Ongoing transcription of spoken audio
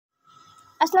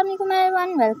Assalamualaikum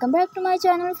everyone, welcome back to my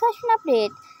channel Fashion Update.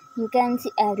 You can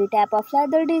see every type of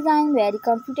leather design, very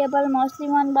comfortable, mostly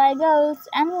worn by girls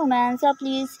and women. So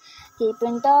please keep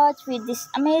in touch with this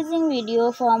amazing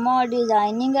video for more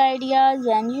designing ideas.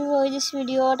 When you watch this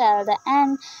video till the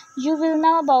end, you will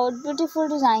know about beautiful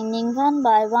designing one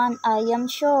by one. I am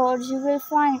sure you will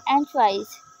find and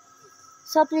twice.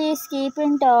 So please keep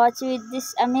in touch with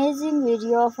this amazing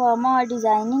video for more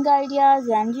designing ideas.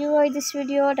 And you watch this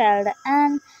video till the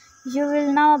end, you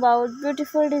will know about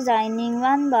beautiful designing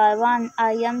one by one.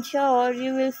 I am sure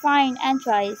you will find and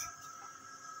try.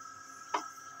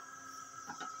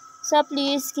 So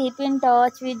please keep in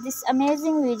touch with this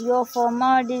amazing video for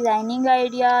more designing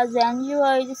ideas. And you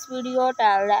watch this video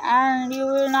till the end, you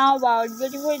will know about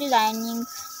beautiful designing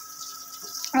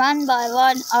one by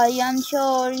one. I am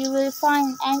sure you will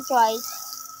find and try.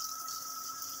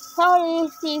 Sorry,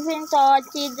 Stephen thought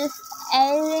this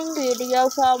amazing video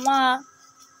for more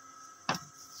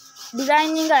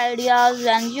designing ideas.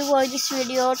 When you watch this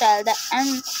video till the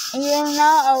end, you will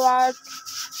know about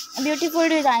beautiful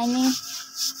designing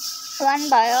one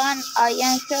by one. I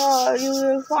am sure you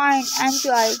will find and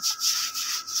try.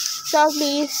 So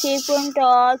please keep in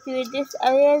touch with this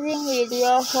amazing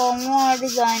video for more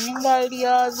designing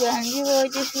ideas. When you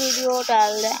watch this video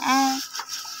till the end,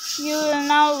 you will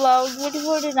know about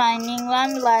beautiful designing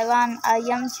one by one. I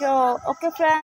am sure. Okay, friends.